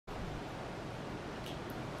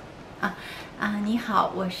你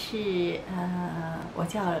好，我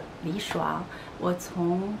叫李爽，我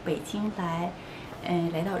从北京来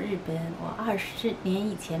到日本，我20年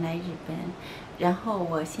以前来日本，然后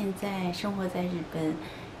我现在生活在日本，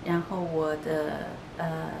然后我的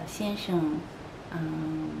先生，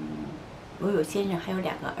我有先生，还有2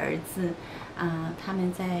个儿子，他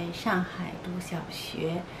们在上海读小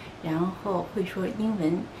学，然后会说英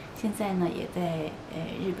文，现在呢也在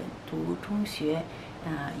日本读中学，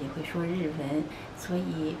也会说日文，所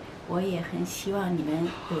以我也很希望你们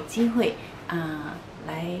有机会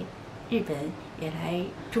来日本，也来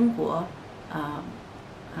中国，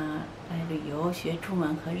来旅游学中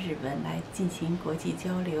文和日文，来进行国际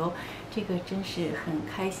交流，这个真是很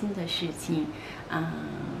开心的事情，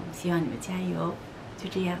希望你们加油，就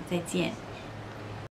这样，再见。